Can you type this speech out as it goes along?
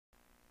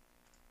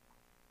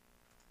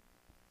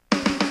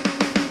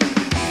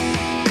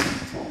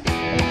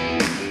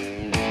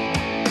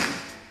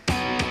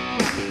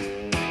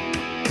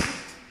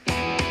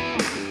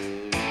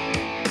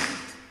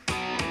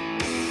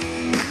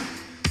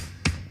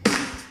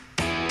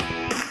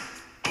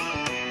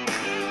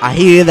I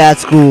hear that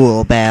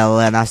school bell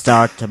and I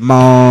start to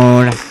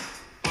moan.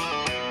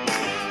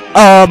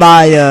 All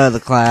my other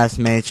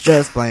classmates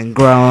just plain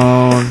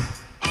groan.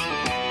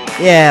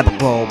 Yeah, but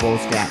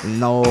global's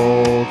getting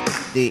old.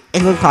 The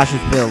English class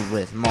is filled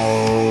with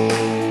mold.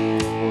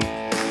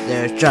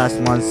 There's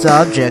just one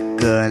subject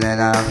good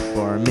enough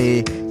for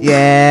me.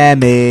 Yeah,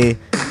 me.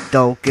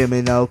 Don't give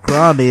me no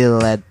crummy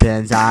lead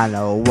pens. I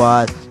know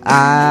what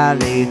I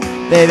need.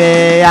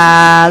 Baby,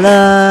 I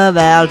love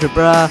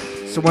algebra.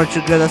 So weren't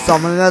you gonna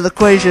solve another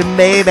equation,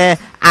 baby?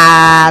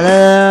 I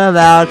love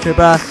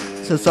algebra.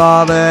 So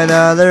solve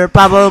another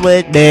problem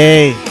with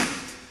me.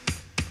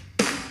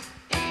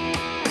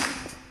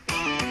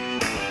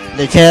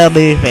 They tell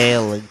me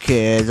failing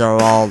kids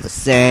are all the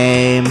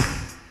same.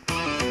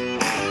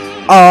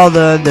 All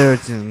the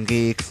nerds and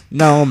geeks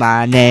know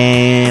my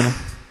name.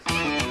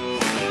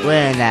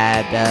 When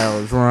that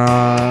bell's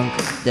rung,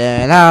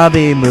 then I'll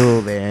be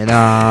moving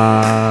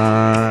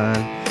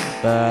on.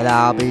 But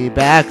I'll be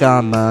back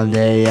on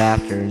Monday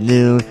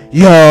afternoon.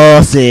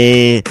 You'll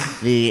see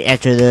the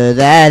answer to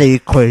that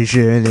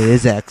equation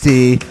is x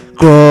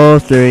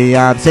equals 3.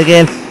 I'm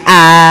singing,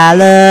 I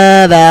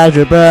love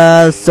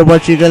algebra. So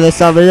what you gonna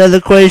solve another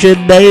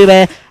equation,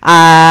 baby?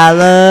 I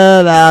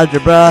love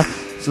algebra.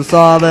 So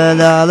solve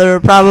another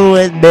problem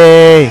with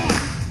me.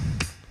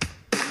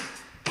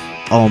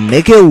 I'll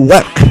make it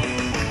work.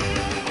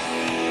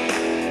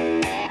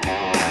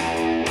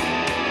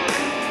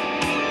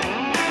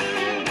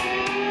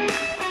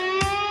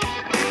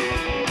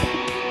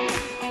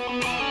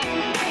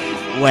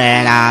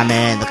 When I'm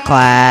in the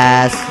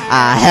class,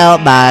 I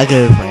help my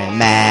good friend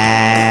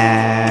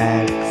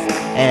Max.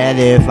 And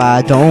if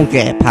I don't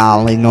get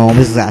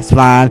polynomials, that's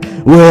fine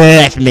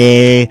with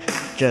me.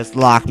 Just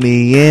lock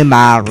me in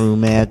my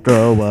room and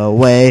throw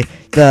away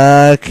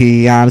the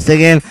key. I'm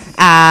singing,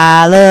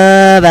 I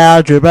love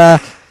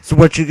algebra. So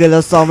what you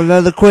gonna solve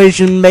another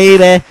equation,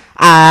 baby?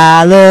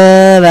 I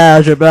love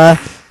algebra.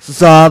 So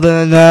solve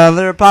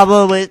another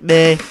problem with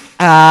me.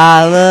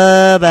 I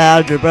love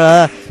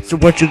algebra. So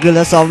what you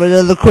gonna solve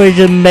another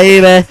equation,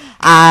 baby?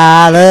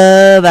 I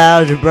love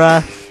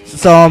algebra. So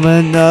solve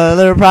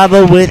another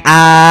problem with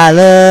I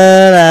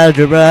love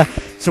algebra.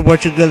 So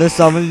what you gonna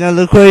solve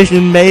another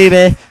equation,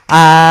 baby?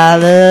 I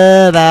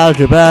love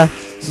algebra.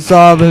 So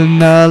solve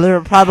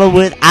another problem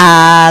with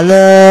I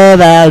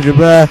love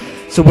algebra.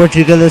 So what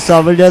you gonna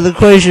solve another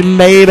equation,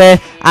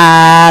 baby?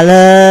 I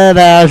love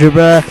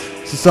algebra.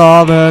 So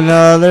solve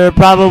another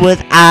problem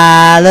with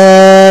I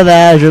love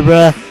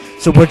algebra.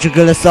 So what you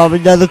gonna solve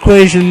another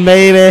equation,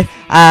 baby?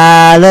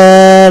 I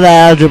love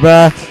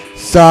algebra.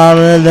 Solve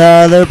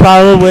another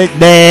problem with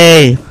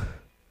me.